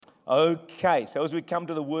Okay, so as we come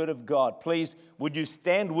to the Word of God, please, would you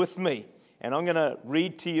stand with me? And I'm going to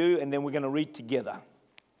read to you, and then we're going to read together.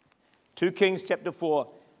 2 Kings chapter 4.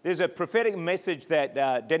 There's a prophetic message that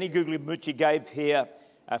Danny Guglielmucci gave here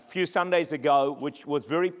a few Sundays ago, which was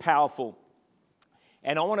very powerful.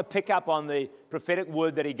 And I want to pick up on the prophetic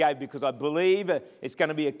word that he gave because I believe it's going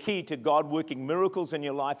to be a key to God working miracles in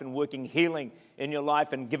your life and working healing in your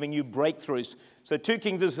life and giving you breakthroughs. So 2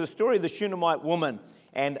 Kings is the story of the Shunammite woman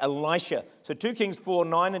and Elisha. So 2 Kings 4,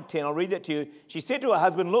 9 and 10, I'll read that to you. She said to her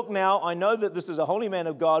husband, "Look now, I know that this is a holy man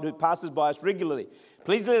of God who passes by us regularly.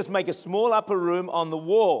 Please let us make a small upper room on the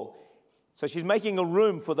wall." So she's making a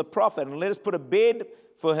room for the prophet, and let us put a bed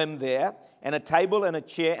for him there, and a table and a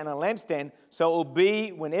chair and a lampstand, so it will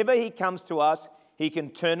be whenever he comes to us, he can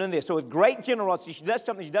turn in there. So with great generosity, she does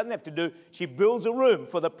something she doesn't have to do. She builds a room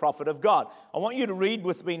for the prophet of God. I want you to read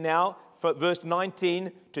with me now for verse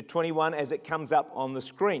 19 to 21 as it comes up on the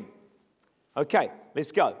screen. Okay,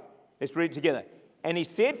 let's go. Let's read it together. And he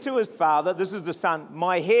said to his father, this is the son,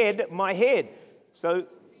 my head, my head. So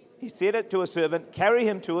he said it to a servant, carry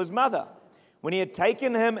him to his mother. When he had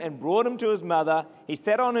taken him and brought him to his mother, he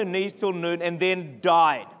sat on her knees till noon and then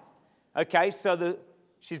died. Okay, so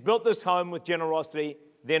she's built this home with generosity,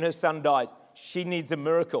 then her son dies. She needs a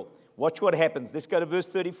miracle. Watch what happens. Let's go to verse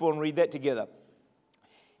 34 and read that together.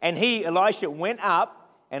 And he, Elisha, went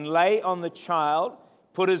up and lay on the child,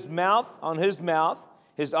 put his mouth on his mouth,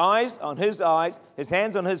 his eyes on his eyes, his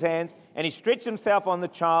hands on his hands, and he stretched himself on the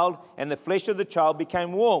child, and the flesh of the child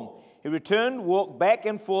became warm. He returned, walked back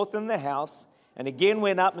and forth in the house, and again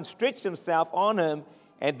went up and stretched himself on him.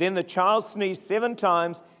 And then the child sneezed 7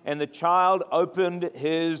 times, and the child opened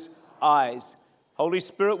his eyes. Holy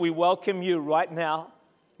Spirit, we welcome you right now,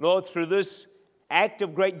 Lord, through this act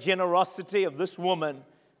of great generosity of this woman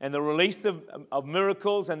and the release of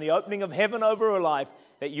miracles and the opening of heaven over her life,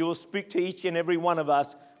 that you will speak to each and every one of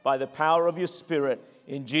us by the power of your Spirit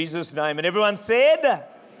in Jesus' name. And everyone said, Amen.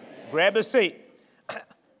 Grab a seat.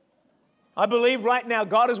 I believe right now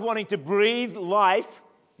God is wanting to breathe life,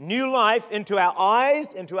 new life into our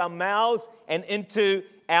eyes, into our mouths, and into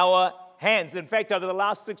our hands. In fact, over the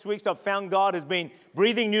last 6 weeks, I've found God has been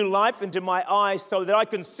breathing new life into my eyes so that I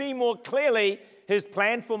can see more clearly His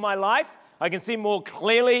plan for my life. I can see more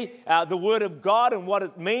clearly the Word of God and what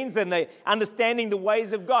it means and the understanding the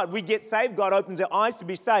ways of God. We get saved, God opens our eyes to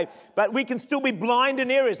be saved, but we can still be blind in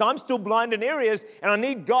areas. I'm still blind in areas, and I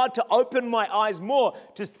need God to open my eyes more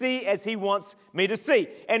to see as He wants me to see.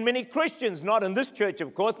 And many Christians, not in this church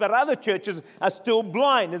of course, but other churches are still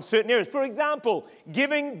blind in certain areas. For example,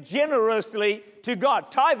 giving generously to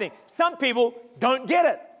God, tithing. Some people don't get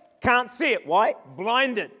it, can't see it. Why?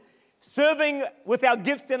 Blinded. Serving with our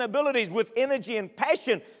gifts and abilities, with energy and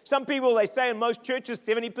passion. Some people, they say in most churches,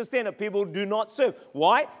 70% of people do not serve.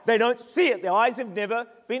 Why? They don't see it. Their eyes have never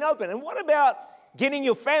been opened. And what about getting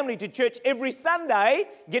your family to church every Sunday,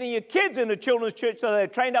 getting your kids into children's church so they're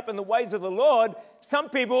trained up in the ways of the Lord? Some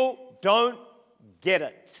people don't get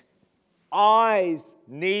it. Eyes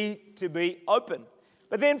need to be open.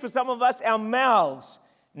 But then for some of us, our mouths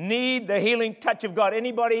need the healing touch of God.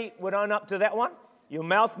 Anybody would own up to that one? Your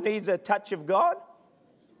mouth needs a touch of God?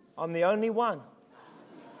 I'm the only one.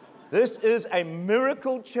 This is a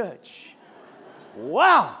miracle church.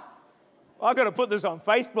 Wow. I've got to put this on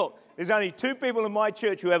Facebook. There's only 2 people in my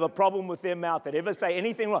church who have a problem with their mouth that ever say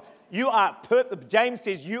anything wrong. You are perfect. James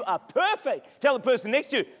says you are perfect. Tell the person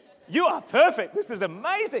next to you, you are perfect. This is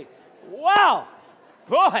amazing. Wow.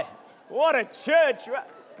 Boy, what a church.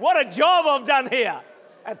 What a job I've done here.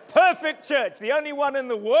 A perfect church, the only one in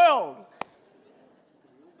the world.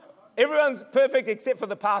 Everyone's perfect except for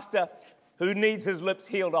the pastor who needs his lips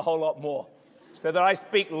healed a whole lot more so that I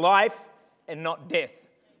speak life and not death.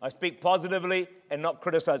 I speak positively and not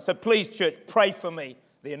criticize. So please, church, pray for me,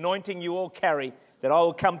 the anointing you all carry, that I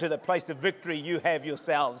will come to the place of victory you have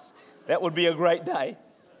yourselves. That would be a great day.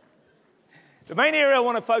 The main area I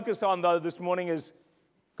want to focus on, though, this morning is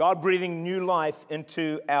God breathing new life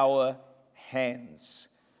into our hands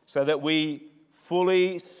so that we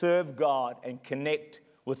fully serve God and connect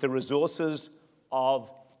with the resources of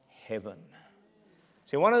heaven.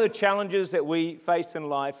 See, one of the challenges that we face in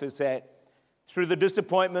life is that through the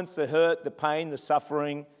disappointments, the hurt, the pain, the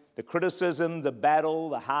suffering, the criticism, the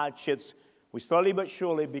battle, the hardships, we slowly but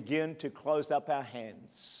surely begin to close up our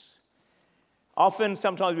hands. Often,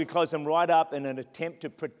 sometimes we close them right up in an attempt to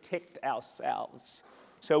protect ourselves.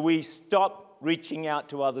 So we stop reaching out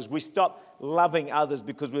to others. We stop loving others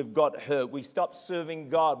because we've got hurt. We stop serving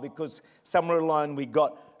God because somewhere along we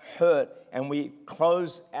got hurt, and we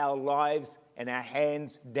close our lives and our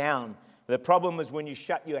hands down. The problem is when you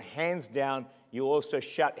shut your hands down, you also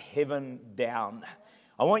shut heaven down.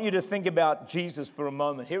 I want you to think about Jesus for a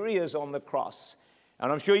moment. Here he is on the cross.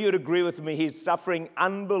 And I'm sure you'd agree with me, he's suffering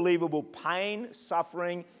unbelievable pain,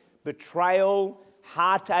 suffering, betrayal,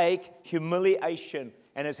 heartache, humiliation.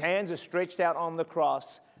 And his hands are stretched out on the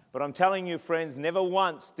cross. But I'm telling you, friends, never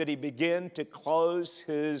once did he begin to close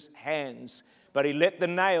his hands. But he let the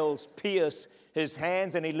nails pierce his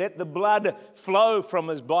hands and he let the blood flow from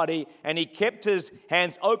his body. And he kept his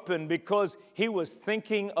hands open because he was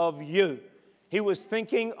thinking of you. He was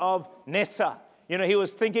thinking of Nessa. You know, he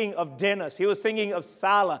was thinking of Dennis. He was thinking of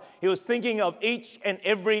Sala. He was thinking of each and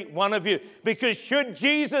every one of you. Because should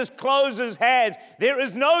Jesus close his hands, there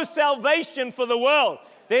is no salvation for the world.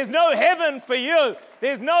 There's no heaven for you.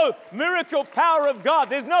 There's no miracle power of God.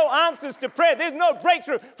 There's no answers to prayer. There's no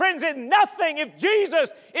breakthrough. Friends, there's nothing if Jesus,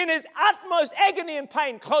 in his utmost agony and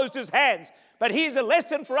pain, closed his hands. But here's a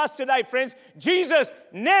lesson for us today, friends. Jesus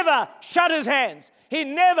never shut his hands. He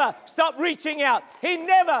never stopped reaching out. He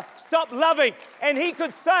never stopped loving. And he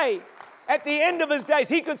could say, at the end of his days,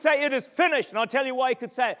 he could say, it is finished. And I'll tell you why he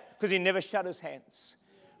could say it. Because he never shut his hands.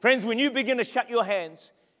 Friends, when you begin to shut your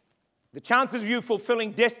hands, the chances of you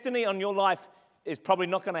fulfilling destiny on your life is probably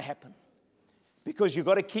not going to happen. Because you've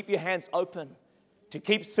got to keep your hands open to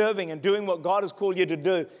keep serving and doing what God has called you to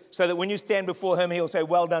do, so that when you stand before him, he'll say,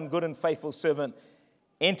 well done, good and faithful servant.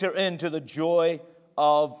 Enter into the joy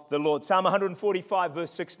of the Lord. Psalm 145,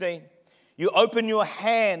 verse 16. You open your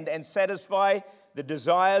hand and satisfy the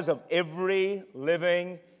desires of every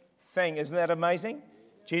living thing. Isn't that amazing?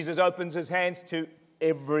 Jesus opens his hands to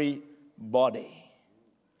everybody.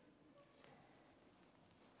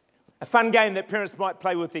 A fun game that parents might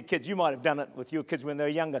play with their kids. You might have done it with your kids when they were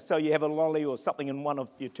younger. So you have a lolly or something in one of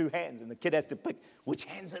your two hands, and the kid has to pick which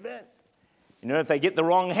hand's it in. You know, if they get the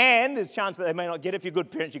wrong hand, there's a chance that they may not get it. If you're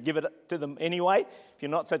good parents, you give it to them anyway. If you're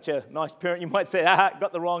not such a nice parent, you might say,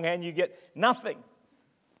 got the wrong hand, you get nothing.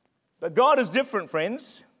 But God is different,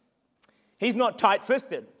 friends. He's not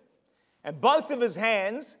tight-fisted. And both of his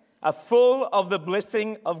hands are full of the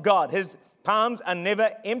blessing of God. His palms are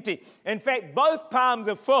never empty. In fact, both palms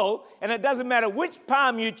are full, and it doesn't matter which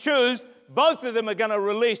palm you choose, both of them are going to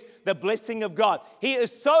release the blessing of God. He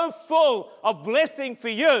is so full of blessing for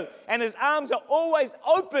you, and his arms are always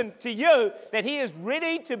open to you, that he is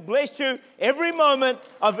ready to bless you every moment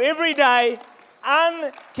of every day,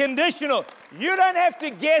 unconditional. You don't have to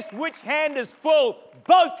guess which hand is full.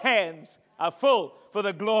 Both hands are full for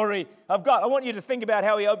the glory of God. I want you to think about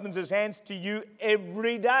how he opens his hands to you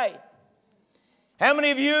every day. How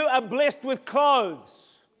many of you are blessed with clothes?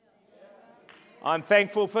 I'm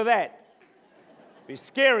thankful for that. It'd be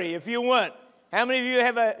scary if you weren't. How many of you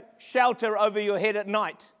have a shelter over your head at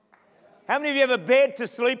night? How many of you have a bed to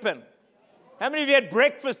sleep in? How many of you had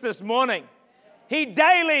breakfast this morning? He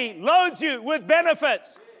daily loads you with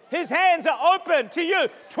benefits. His hands are open to you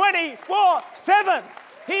 24/7.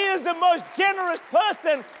 He is the most generous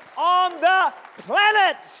person on the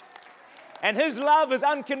planet. And his love is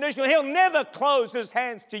unconditional. He'll never close his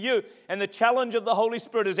hands to you. And the challenge of the Holy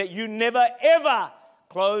Spirit is that you never, ever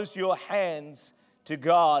close your hands to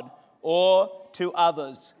God or to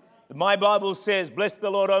others. My Bible says, bless the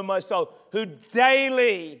Lord, O my soul, who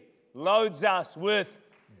daily loads us with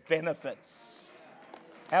benefits.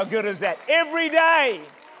 How good is that? Every day,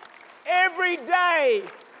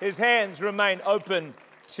 his hands remain open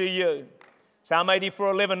to you. Psalm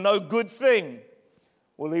 84:11, no good thing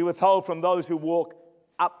will he withhold from those who walk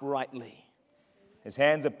uprightly. His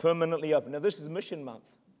hands are permanently open. Now, this is Mission Month.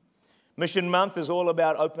 Mission Month is all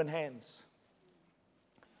about open hands.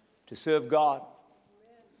 To serve God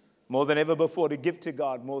more than ever before, to give to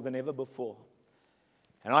God more than ever before.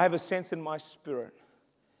 And I have a sense in my spirit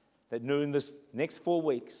that in this next 4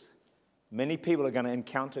 weeks, many people are going to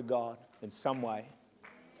encounter God in some way.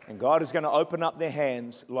 And God is going to open up their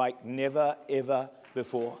hands like never, ever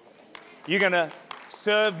before. You're going to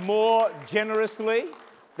serve more generously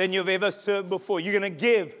than you've ever served before. You're going to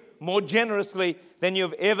give more generously than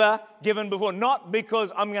you've ever given before. Not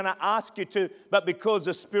because I'm going to ask you to, but because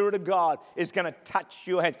the Spirit of God is going to touch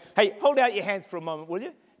your hands. Hey, hold out your hands for a moment, will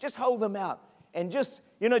you? Just hold them out. And just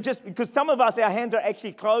because some of us, our hands are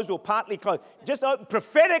actually closed or partly closed. Just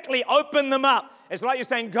prophetically open them up. It's like you're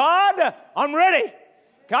saying, God, I'm ready.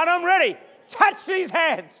 God, I'm ready. Touch these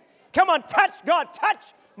hands. Come on, touch God. Touch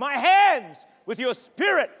my hands with your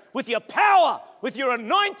Spirit, with your power, with your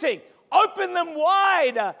anointing. Open them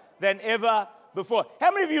wider than ever before.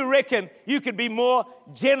 How many of you reckon you could be more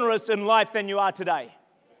generous in life than you are today?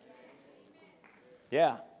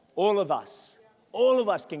 Yeah, all of us. All of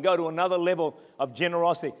us can go to another level of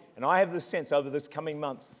generosity. And I have the sense over this coming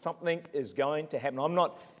month, something is going to happen. I'm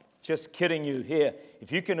not Just kidding you here.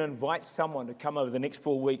 If you can invite someone to come over the next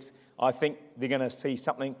 4 weeks, I think they're going to see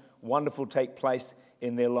something wonderful take place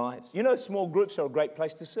in their lives. You know, small groups are a great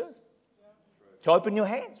place to serve. To open your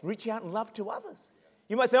hands, reach out and love to others.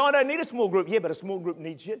 You might say, I don't need a small group. Yeah, but a small group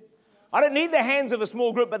needs you. I don't need the hands of a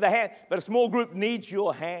small group, but a small group needs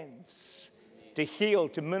your hands to heal,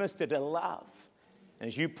 to minister, to love. And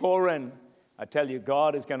as you pour in, I tell you,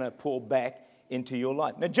 God is going to pour back into your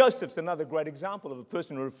life. Now, Joseph's another great example of a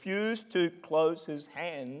person who refused to close his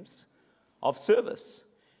hands of service,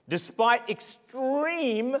 despite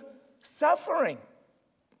extreme suffering.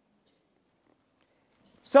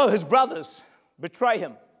 So his brothers betray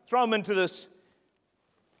him, throw him into this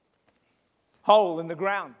hole in the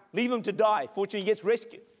ground, leave him to die. Fortunately, he gets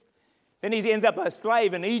rescued. Then he ends up a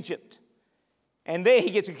slave in Egypt. And there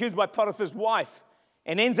he gets accused by Potiphar's wife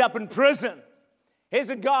and ends up in prison. Here's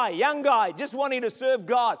a guy, young guy, just wanting to serve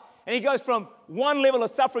God. And he goes from one level of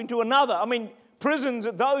suffering to another. I mean, prisons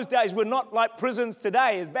at those days were not like prisons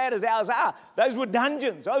today, as bad as ours are. Those were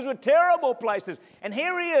dungeons. Those were terrible places. And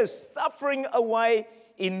here he is, suffering away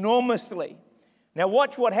enormously. Now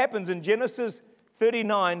watch what happens in Genesis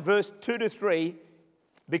 39, verse 2 to 3,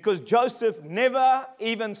 because Joseph never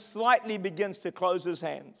even slightly begins to close his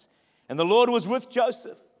hands. And the Lord was with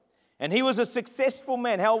Joseph. And he was a successful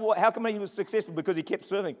man. How come he was successful? Because he kept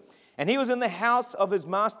serving. And he was in the house of his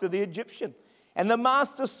master, the Egyptian. And the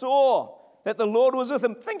master saw that the Lord was with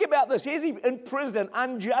him. Think about this. Here's he in prison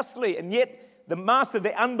unjustly. And yet the master,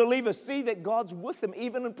 the unbeliever, see that God's with him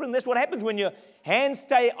even in prison. That's what happens when your hands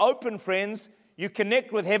stay open, friends. You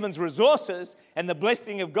connect with heaven's resources and the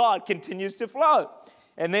blessing of God continues to flow.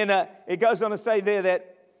 And then it goes on to say there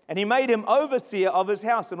that, and he made him overseer of his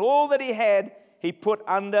house. And all that he had, he put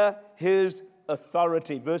under his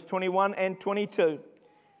authority. Verse 21 and 22.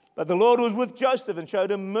 But the Lord was with Joseph and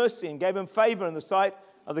showed him mercy and gave him favor in the sight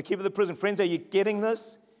of the keeper of the prison. Friends, are you getting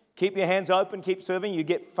this? Keep your hands open, keep serving, you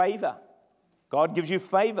get favor. God gives you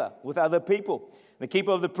favor with other people. The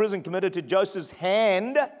keeper of the prison committed to Joseph's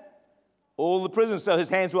hand all the prisoners. So his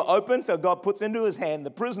hands were open, so God puts into his hand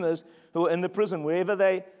the prisoners who were in the prison. Whatever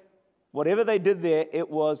they did there, it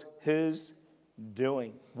was his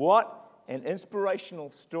doing. What an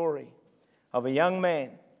inspirational story of a young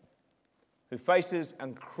man who faces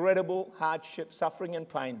incredible hardship, suffering, and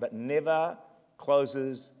pain, but never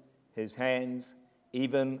closes his hands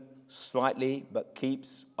even slightly, but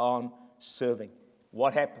keeps on serving.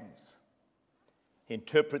 What happens? He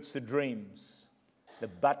interprets the dreams. The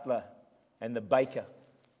butler and the baker,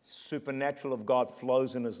 supernatural of God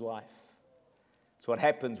flows in his life. It's what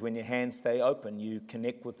happens when your hands stay open. You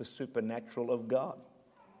connect with the supernatural of God.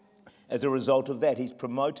 As a result of that, he's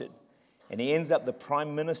promoted, and he ends up the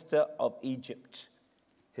prime minister of Egypt,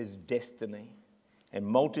 his destiny. And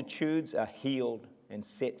multitudes are healed and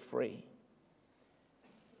set free.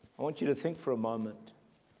 I want you to think for a moment.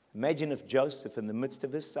 Imagine if Joseph, in the midst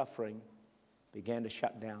of his suffering, began to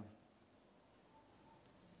shut down.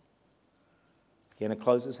 Began to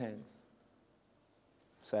close his hands.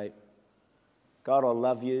 Say, God, I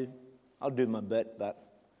love you. I'll do my bit, but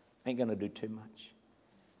I ain't going to do too much.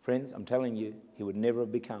 Friends, I'm telling you, he would never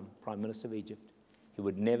have become Prime Minister of Egypt. He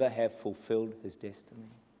would never have fulfilled his destiny.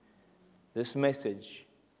 This message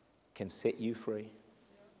can set you free,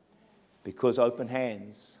 because open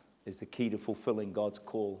hands is the key to fulfilling God's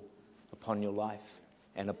call upon your life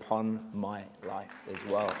and upon my life as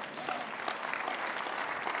well.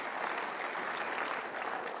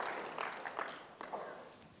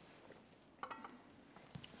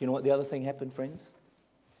 You know what the other thing happened, friends?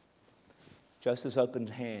 Joseph's open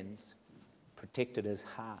hands protected his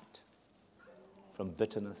heart from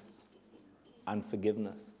bitterness,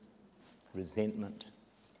 unforgiveness, resentment,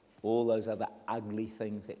 all those other ugly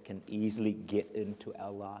things that can easily get into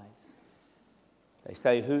our lives. They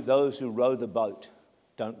say those who row the boat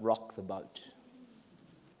don't rock the boat.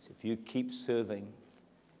 So if you keep serving,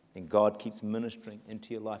 then God keeps ministering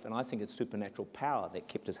into your life. And I think it's supernatural power that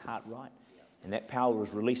kept his heart right. And that power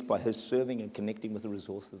was released by his serving and connecting with the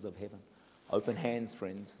resources of heaven. Open hands,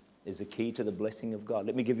 friends, is the key to the blessing of God.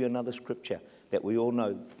 Let me give you another scripture that we all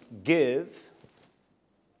know. Give,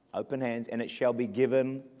 open hands, and it shall be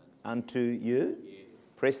given unto you.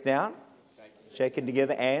 Press down, shaken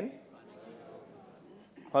together, and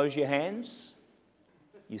close your hands.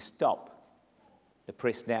 You stop the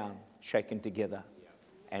press down, shaken together,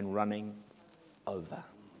 and running over.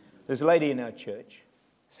 There's a lady in our church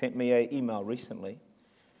sent me an email recently,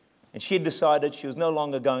 and she had decided she was no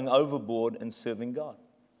longer going overboard in serving God.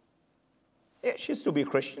 Yeah, she'd still be a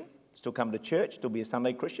Christian, still come to church, still be a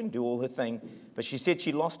Sunday Christian, do all her thing, but she said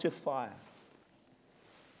she lost her fire.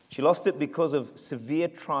 She lost it because of severe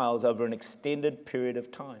trials over an extended period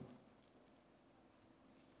of time.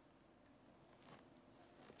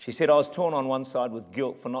 She said, I was torn on one side with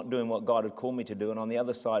guilt for not doing what God had called me to do, and on the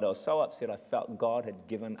other side, I was so upset I felt God had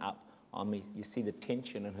given up on me. You see the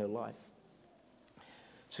tension in her life.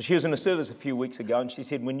 So she was in a service a few weeks ago, and she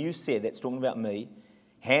said, when you said, that's talking about me,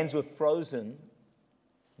 hands were frozen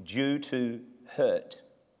due to hurt,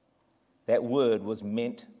 that word was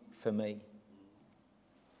meant for me.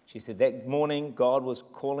 She said, that morning, God was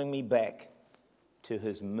calling me back to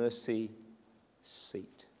his mercy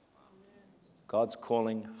seat. God's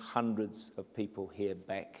calling hundreds of people here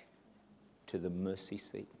back to the mercy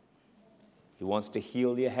seat. He wants to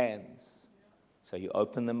heal your hands, so you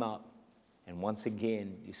open them up, and once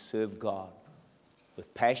again, you serve God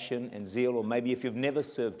with passion and zeal, or maybe if you've never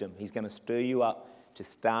served him, he's going to stir you up to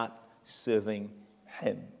start serving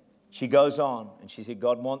him. She goes on, and she said,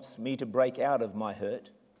 God wants me to break out of my hurt.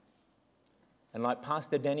 And like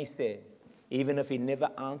Pastor Danny said, even if he never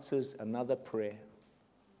answers another prayer,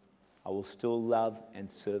 I will still love and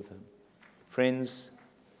serve him. Friends,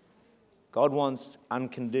 God wants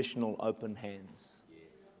unconditional open hands.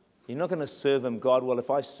 You're not going to serve him, God, well, if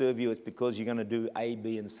I serve you, it's because you're going to do A,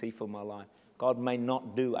 B, and C for my life. God may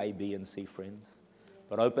not do A, B, and C, friends.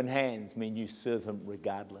 But open hands mean you serve him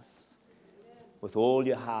regardless. With all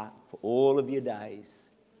your heart, for all of your days.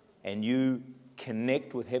 And you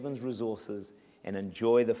connect with heaven's resources and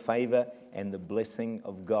enjoy the favor and the blessing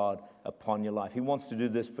of God upon your life. He wants to do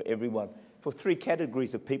this for everyone. For three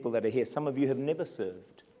categories of people that are here. Some of you have never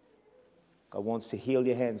served. God wants to heal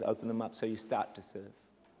your hands, open them up so you start to serve.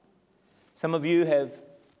 Some of you have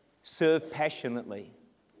served passionately,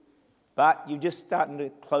 but you're just starting to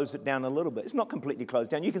close it down a little bit. It's not completely closed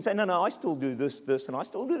down. You can say, no, I still do this, and I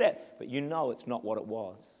still do that. But you know it's not what it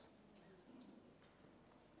was.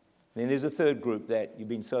 Then there's a third group that you've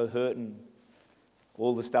been so hurt and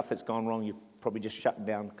all the stuff that's gone wrong, you've probably just shut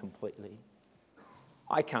down completely.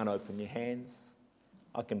 I can't open your hands.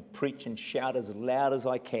 I can preach and shout as loud as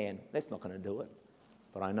I can. That's not going to do it.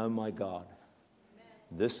 But I know my God.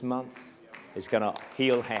 This month is going to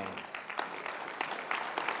heal hands.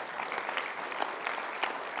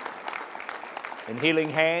 In healing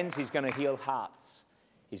hands, he's going to heal hearts.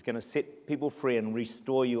 He's going to set people free and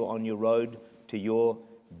restore you on your road to your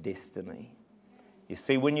destiny. You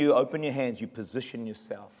see, when you open your hands, you position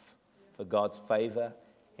yourself for God's favor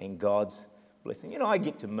and God's blessing. You know, I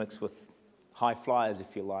get to mix with high flyers,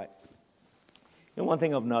 if you like. You know, one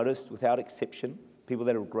thing I've noticed, without exception, people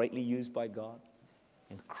that are greatly used by God,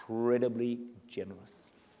 incredibly generous.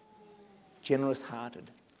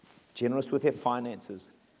 Generous-hearted. Generous with their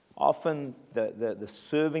finances. Often the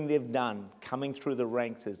serving they've done coming through the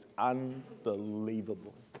ranks is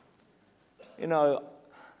unbelievable. You know,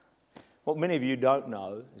 what many of you don't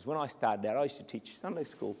know is when I started out, I used to teach Sunday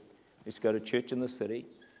school. I used to go to church in the city,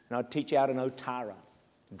 and I'd teach out in Otara.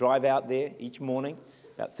 Drive out there each morning,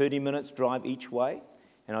 about 30 minutes drive each way,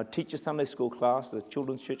 and I'd teach a Sunday school class, a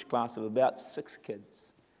children's church class of about 6 kids.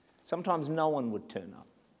 Sometimes no one would turn up,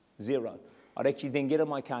 0. I'd actually then get in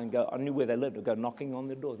my car and go, I knew where they lived, I'd go knocking on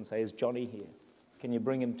their doors and say, is Johnny here? Can you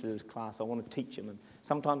bring him to this class? I want to teach him. And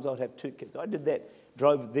sometimes I'd have 2 kids. I did that,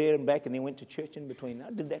 drove there and back, and then went to church in between.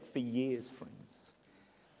 I did that for years, friends.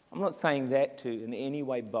 I'm not saying that to in any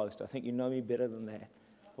way boast. I think you know me better than that.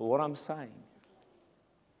 But what I'm saying,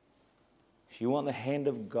 if you want the hand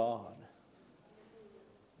of God,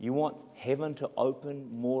 you want heaven to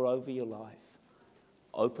open more over your life,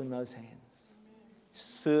 open those hands.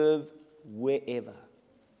 Serve wherever,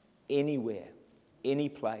 anywhere, any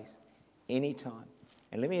place, anytime.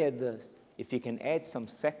 And let me add this. If you can add some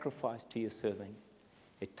sacrifice to your serving,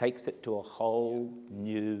 it takes it to a whole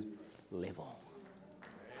new level.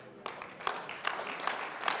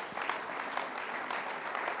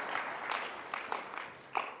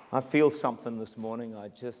 I feel something this morning. I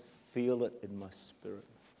just feel it in my spirit.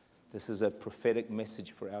 This is a prophetic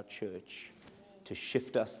message for our church to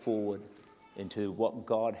shift us forward into what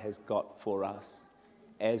God has got for us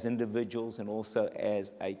as individuals and also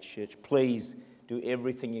as a church. Please do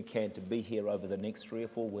everything you can to be here over the next 3 or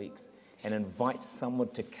 4 weeks and invite someone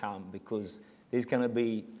to come, because there's going to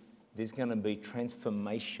be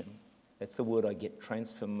transformation. That's the word I get,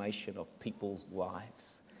 transformation of people's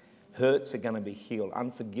lives. Hurts are going to be healed.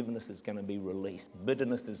 Unforgiveness is going to be released.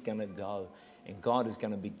 Bitterness is going to go. And God is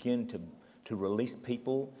going to begin to release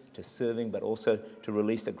people to serving, but also to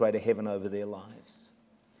release a greater heaven over their lives.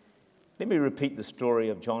 Let me repeat the story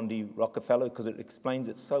of John D. Rockefeller, because it explains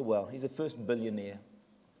it so well. He's the first billionaire.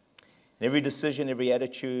 And every decision, every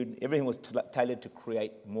attitude, everything was tailored to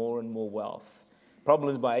create more and more wealth. Problem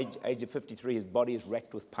is, by age of 53, his body is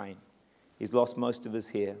racked with pain. He's lost most of his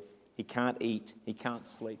hair. He can't eat. He can't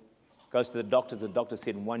sleep. Goes to the doctors. The doctor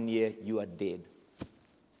said, in 1 year, you are dead.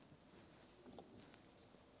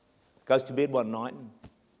 Goes to bed one night,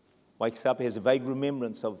 wakes up, he has a vague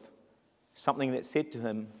remembrance of something that said to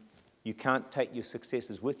him, you can't take your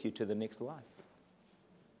successes with you to the next life.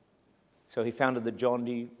 So he founded the John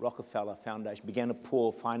D. Rockefeller Foundation, began to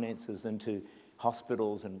pour finances into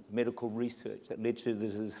hospitals and medical research that led to the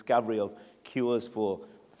discovery of cures for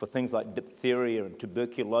things like diphtheria and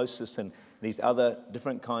tuberculosis and these other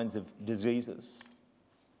different kinds of diseases.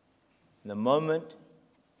 And the moment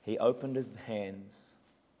he opened his hands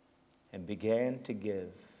and began to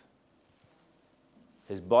give,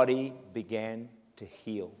 his body began to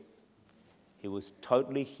heal. He was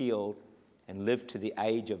totally healed and lived to the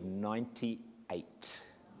age of 98.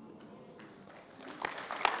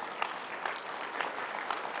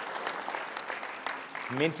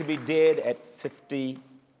 Meant to be dead at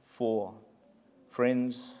 54.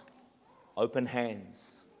 Friends, open hands.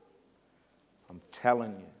 I'm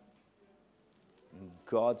telling you, and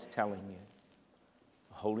God's telling you,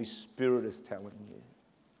 the Holy Spirit is telling you,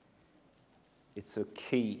 it's a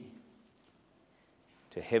key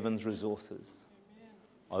to heaven's resources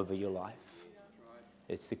over your life.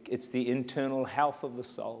 It's the internal health of the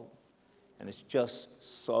soul, and it's just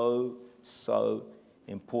so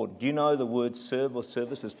important. Do you know the word serve or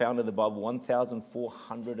service is found in the Bible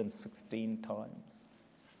 1,416 times?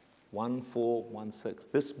 1416.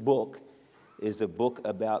 This book is a book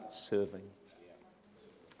about serving.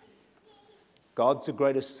 God's the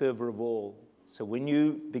greatest server of all. So when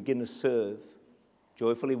you begin to serve,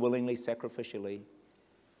 joyfully, willingly, sacrificially,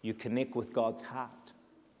 you connect with God's heart.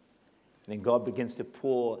 And then God begins to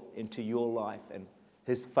pour into your life and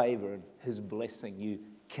His favor and His blessing. You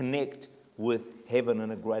connect with heaven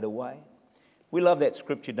in a greater way. We love that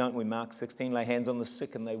scripture, don't we? Mark 16, lay hands on the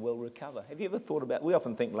sick and they will recover. Have you ever thought about, we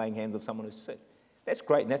often think laying hands on someone who's sick. That's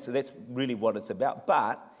great, and that's really what it's about.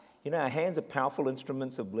 But, you know, our hands are powerful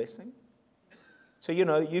instruments of blessing. So, you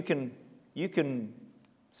know, you can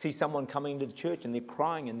see someone coming to the church and they're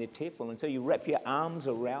crying and they're tearful, and so you wrap your arms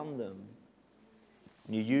around them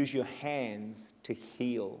and you use your hands to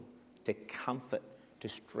heal, to comfort, to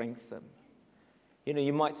strengthen. You know,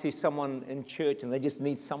 you might see someone in church and they just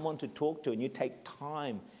need someone to talk to, and you take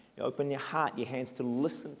time, you open your heart, your hands to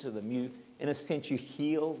listen to them. You, in a sense, you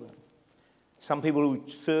heal them. Some people who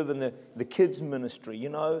serve in the kids' ministry, you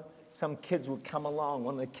know, some kids would come along.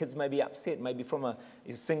 One of the kids may be upset, maybe from a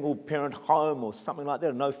single-parent home or something like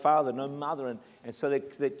that, no father, no mother, and so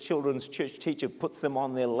the children's church teacher puts them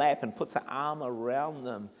on their lap and puts an arm around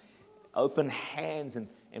them, open hands, and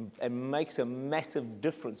makes a massive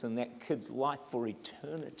difference in that kid's life for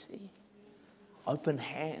eternity. Open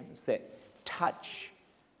hands that touch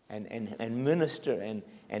and minister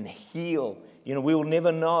and heal. You know, we will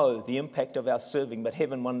never know the impact of our serving, but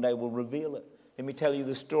heaven one day will reveal it. Let me tell you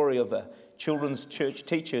the story of a children's church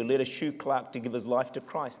teacher who led a shoe clerk to give his life to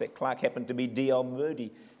Christ. That clerk happened to be D.L.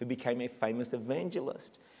 Moody, who became a famous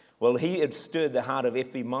evangelist. Well, he had stirred the heart of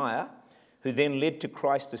F.B. Meyer, who then led to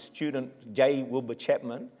Christ a student, J. Wilbur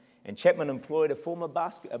Chapman, and Chapman employed a former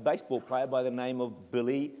baseball player by the name of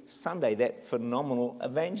Billy Sunday, that phenomenal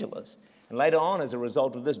evangelist. And later on, as a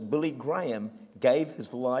result of this, Billy Graham gave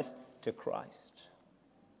his life to Christ.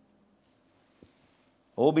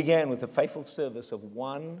 All began with the faithful service of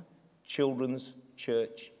one children's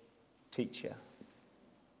church teacher.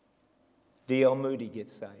 D.L. Moody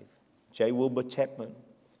gets saved. J. Wilbur Chapman,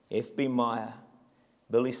 F.B. Meyer,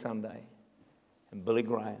 Billy Sunday, and Billy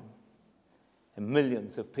Graham. And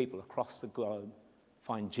millions of people across the globe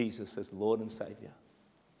find Jesus as Lord and Savior.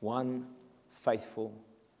 One faithful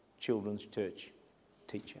children's church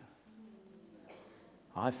teacher.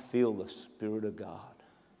 I feel the Spirit of God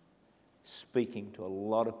speaking to a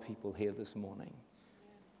lot of people here this morning,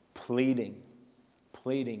 pleading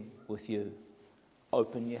with you,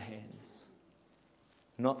 open your hands.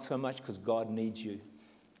 Not so much because God needs you,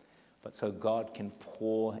 but so God can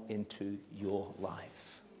pour into your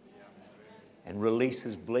life and release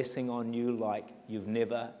His blessing on you like you've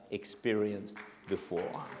never experienced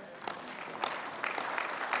before.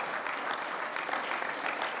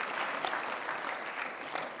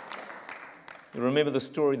 You remember the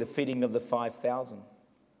story, the feeding of the 5,000.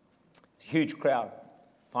 It's a huge crowd,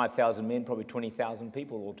 5,000 men, probably 20,000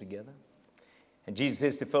 people altogether. And Jesus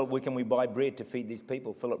says to Philip, where can we buy bread to feed these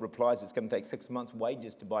people? Philip replies, it's going to take 6 months'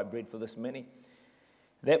 wages to buy bread for this many.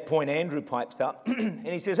 At that point, Andrew pipes up, and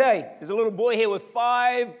he says, hey, there's a little boy here with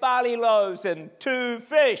 5 barley loaves and 2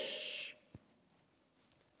 fish.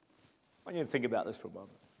 I want you to think about this for a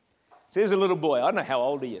moment. So there's a little boy. I don't know how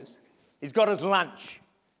old he is. He's got his lunch.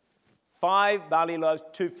 5 barley loaves,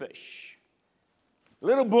 2 fish.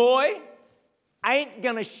 Little boy ain't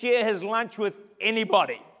going to share his lunch with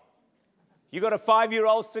anybody. You got a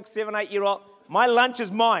 5-year-old, 6, 7, 8-year-old. My lunch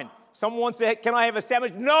is mine. Someone wants to, can I have a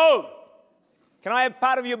sandwich? No. Can I have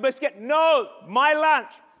part of your biscuit? No. My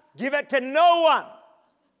lunch. Give it to no one.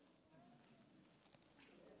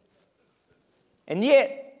 And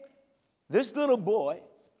yet, this little boy,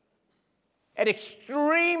 at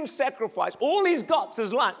extreme sacrifice, all he's got is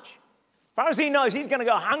his lunch. As far as he knows, he's going to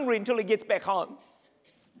go hungry until he gets back home.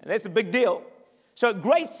 And that's a big deal. So at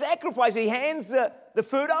great sacrifice, he hands the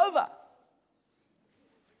food over.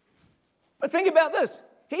 But think about this.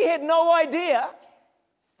 He had no idea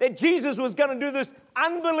that Jesus was going to do this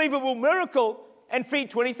unbelievable miracle and feed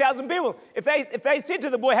 20,000 people. If they said to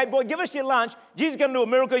the boy, hey, boy, give us your lunch, Jesus is going to do a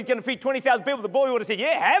miracle, he's going to feed 20,000 people, the boy would have said,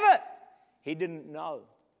 yeah, have it. He didn't know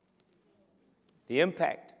the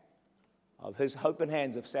impact of his open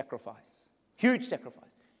hands of sacrifice. Huge sacrifice.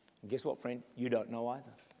 And guess what, friend? You don't know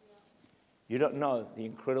either. You don't know the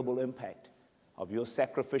incredible impact of your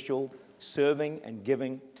sacrificial serving and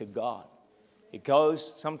giving to God. It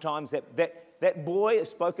goes sometimes that boy is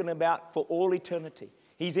spoken about for all eternity.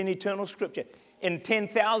 He's in eternal scripture. In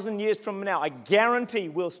 10,000 years from now, I guarantee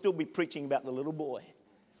we'll still be preaching about the little boy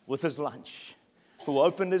with his lunch who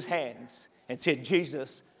opened his hands and said,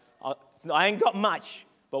 Jesus, I ain't got much,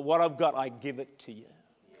 but what I've got, I give it to you.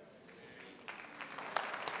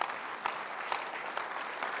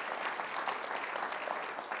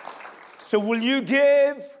 So will you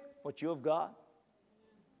give what you have got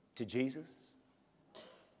to Jesus?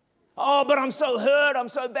 Oh, but I'm so hurt, I'm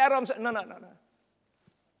so bad, No.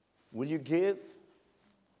 Will you give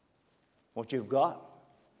what you've got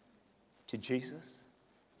to Jesus?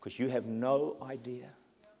 Because you have no idea.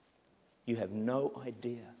 You have no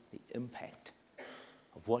idea the impact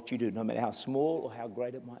of what you do, no matter how small or how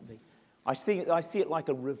great it might be. I see it like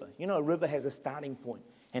a river. You know, a river has a starting point,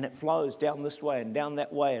 and it flows down this way and down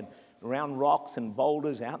that way and around rocks and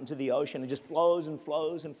boulders out into the ocean. It just flows and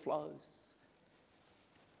flows and flows.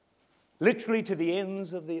 Literally to the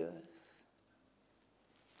ends of the earth.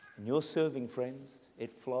 And you're serving, friends,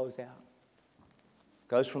 it flows out. It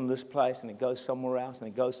goes from this place and it goes somewhere else and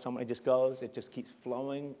it goes somewhere. It just keeps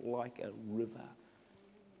flowing like a river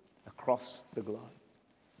across the globe.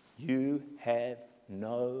 You have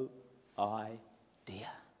no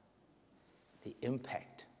idea the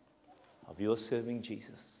impact of your serving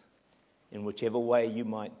Jesus in whichever way you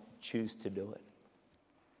might choose to do it.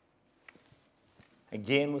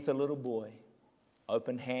 Again, with the little boy,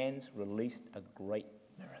 open hands released a great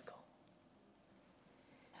miracle.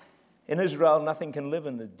 In Israel, nothing can live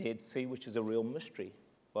in the Dead Sea, which is a real mystery.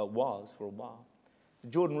 Well, it was for a while. The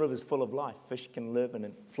Jordan River is full of life. Fish can live and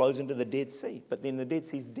it flows into the Dead Sea. But then the Dead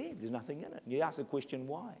Sea is dead. There's nothing in it. And you ask the question,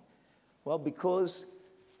 why? Well, because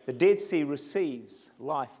the Dead Sea receives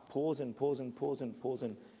life, pours and pours and pours and pours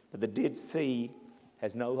in. But the Dead Sea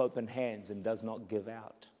has no open hands and does not give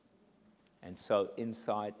out. And so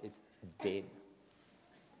inside it's dead.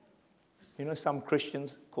 You know, some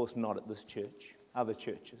Christians, of course not at this church, other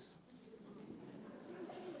churches,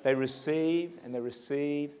 they receive and they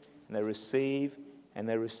receive and they receive and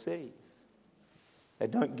they receive. They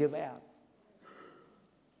don't give out.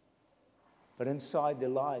 But inside their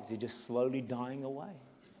lives, they're just slowly dying away.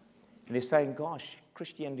 And they're saying, gosh,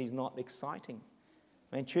 Christianity's not exciting.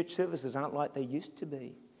 Man, church services aren't like they used to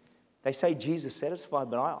be. They say Jesus satisfied,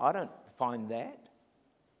 but I don't find that.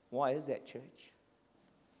 Why is that, church?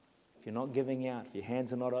 If you're not giving out, if your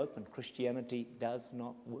hands are not open, Christianity does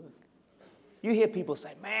not work. You hear people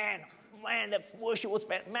say, man, that worship was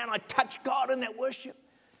fantastic. Man, I touched God in that worship.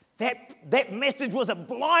 That message was a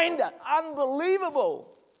blinder. Unbelievable.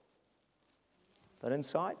 But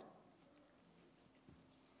inside,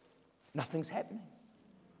 nothing's happening.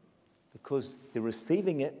 Because they're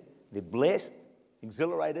receiving it, they're blessed,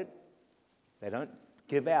 exhilarated, they don't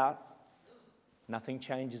give out, nothing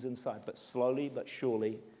changes inside. But slowly but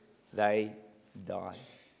surely, they die.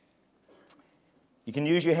 You can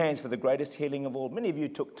use your hands for the greatest healing of all. Many of you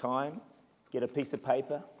took time, get a piece of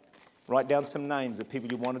paper, write down some names of people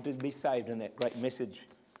you wanted to be saved in that great message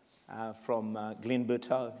from Glenn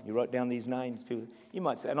Berteau. You wrote down these names. People, you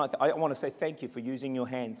might say, and I want to say thank you for using your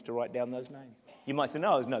hands to write down those names. You might say,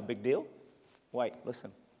 no, it's no big deal. Wait,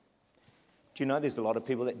 listen. Do you know there's a lot of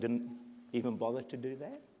people that didn't even bother to do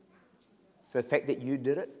that? So the fact that you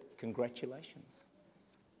did it, congratulations.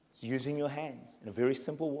 It's using your hands in a very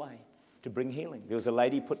simple way to bring healing. There was a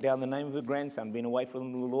lady put down the name of her grandson, been away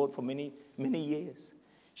from the Lord for many, many years.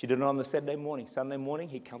 She did it on the Saturday morning. Sunday morning,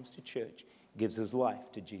 he comes to church. gives his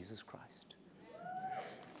life to Jesus Christ.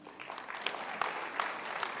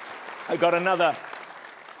 I got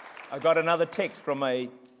another text from a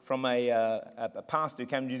pastor who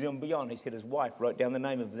came to New Zealand Beyond. He said his wife wrote down the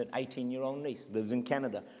name of an 18-year-old niece, lives in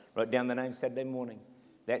Canada, wrote down the name Saturday morning.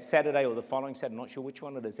 That Saturday or the following Saturday, not sure which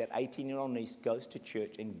one it is, that 18-year-old niece goes to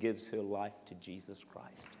church and gives her life to Jesus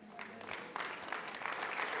Christ.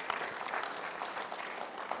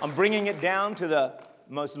 I'm bringing it down to the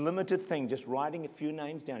most limited thing, just writing a few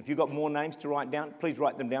names down. If you've got more names to write down, please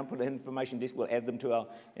write them down, put it in the information desk. We'll add them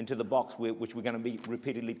into the box which we're going to be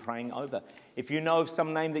repeatedly praying over. If you know of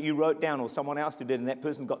some name that you wrote down or someone else who did and that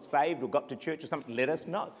person got saved or got to church or something, let us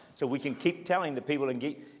know so we can keep telling the people and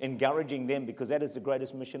encouraging them, because that is the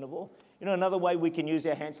greatest mission of all. You know, another way we can use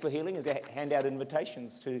our hands for healing is to hand out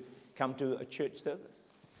invitations to come to a church service.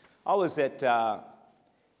 I was at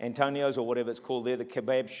Antonio's or whatever it's called there, the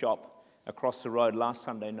kebab shop across the road last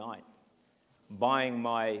Sunday night, buying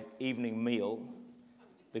my evening meal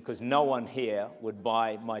because no one here would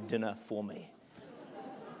buy my dinner for me.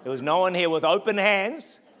 There was no one here with open hands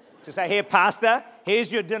to say, here, Pastor,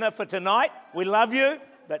 here's your dinner for tonight. We love you,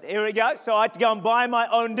 but here we go. So I had to go and buy my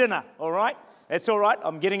own dinner, all right? That's all right.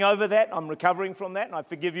 I'm getting over that. I'm recovering from that, and I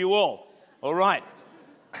forgive you all. All right.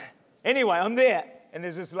 Anyway, I'm there, and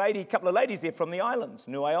there's this lady, a couple of ladies there from the islands,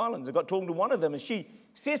 Niue Islands. I got talking to one of them, and she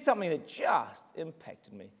says something that just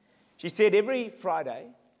impacted me. She said every Friday,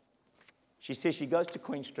 she says she goes to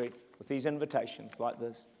Queen Street with these invitations like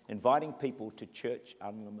this, inviting people to Church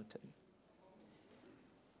Unlimited.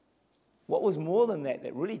 What was more than that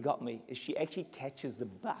really got me is she actually catches the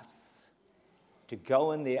bus to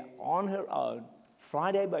go in there on her own,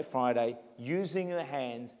 Friday by Friday, using her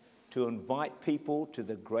hands to invite people to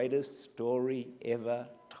the greatest story ever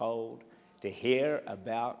told, to hear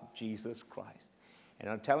about Jesus Christ. And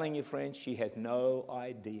I'm telling you, friends, she has no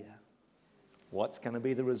idea what's going to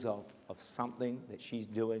be the result of something that she's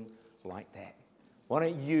doing like that. Why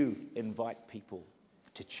don't you invite people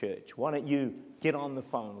to church? Why don't you get on the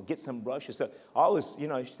phone or get some brochures? So I was,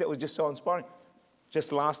 that was just so inspiring.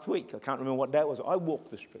 Just last week, I can't remember what day it was, I walked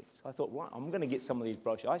the streets. I thought, right, I'm going to get some of these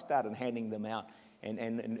brochures. I started handing them out and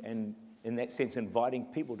in that sense, inviting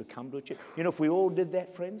people to come to a church. You know, if we all did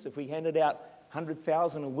that, friends, if we handed out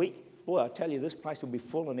 100,000 a week, boy, I tell you, this place will be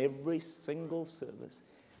full in every single service.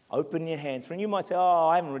 Open your hands. Friend, you might say, oh,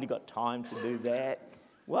 I haven't really got time to do that.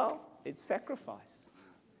 Well, it's sacrifice.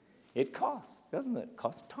 It costs, doesn't it? It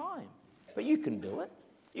costs time. But you can do it.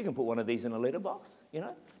 You can put one of these in a letterbox,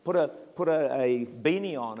 Put a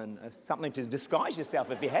beanie on and something to disguise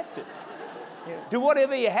yourself if you have to. Do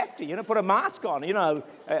whatever you have to, put a mask on,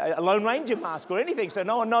 a Lone Ranger mask or anything so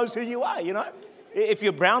no one knows who you are, If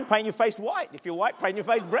you're brown, paint your face white. If you're white, paint your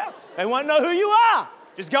face brown. They won't know who you are.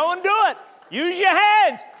 Just go and do it. Use your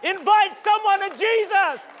hands. Invite someone to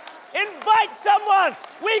Jesus. Invite someone.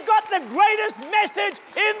 We got the greatest message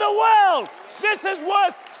in the world. This is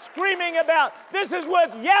worth screaming about. This is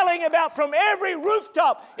worth yelling about from every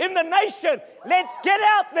rooftop in the nation. Let's get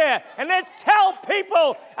out there and let's tell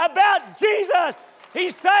people about Jesus. He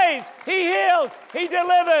saves, He heals, He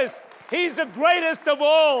delivers. He's the greatest of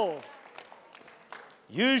all.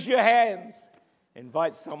 Use your hands.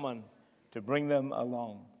 Invite someone to bring them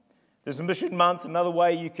along. This is Mission Month. Another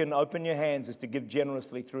way you can open your hands is to give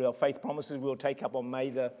generously through our faith promises we'll take up on May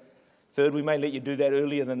the 3rd. We may let you do that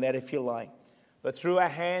earlier than that if you like. But through our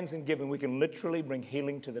hands and giving, we can literally bring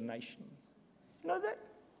healing to the nations. You know that?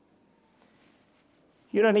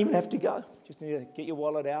 You don't even have to go. Just need to get your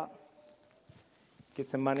wallet out, get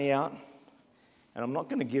some money out. And I'm not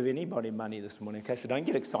going to give anybody money this morning, okay? So don't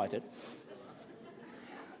get excited.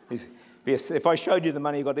 If I showed you the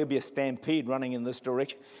money you got, there'd be a stampede running in this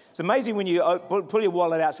direction. It's amazing when you pull your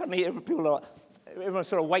wallet out, suddenly everyone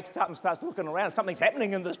sort of wakes up and starts looking around. Something's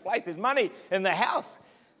happening in this place. There's money in the house.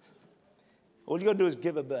 All you got to do is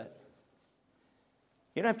give a bit.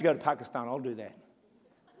 You don't have to go to Pakistan. I'll do that.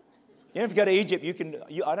 You don't have to go to Egypt.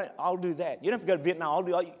 I'll do that. You don't have to go to Vietnam.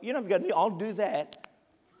 I'll do that.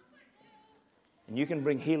 And you can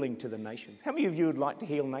bring healing to the nations. How many of you would like to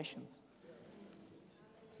heal nations?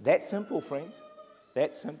 That's simple, friends.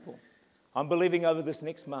 That's simple. I'm believing over this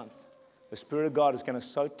next month, the Spirit of God is going to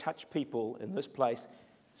so touch people in this place,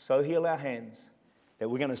 so heal our hands, that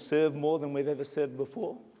we're going to serve more than we've ever served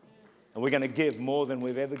before. And we're going to give more than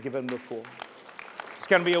we've ever given before. It's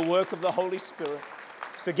going to be a work of the Holy Spirit.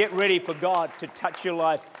 So get ready for God to touch your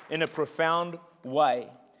life in a profound way.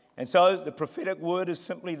 And so the prophetic word is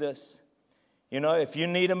simply this. If you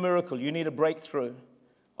need a miracle, you need a breakthrough,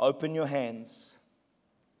 open your hands,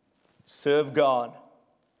 serve God,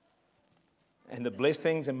 And the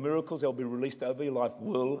blessings and miracles that will be released over your life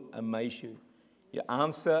will amaze you. Your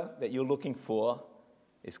answer that you're looking for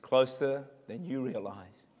is closer than you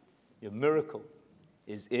realize. Your miracle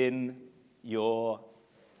is in your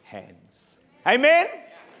hands. Amen?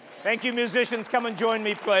 Thank you, musicians. Come and join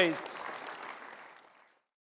me, please.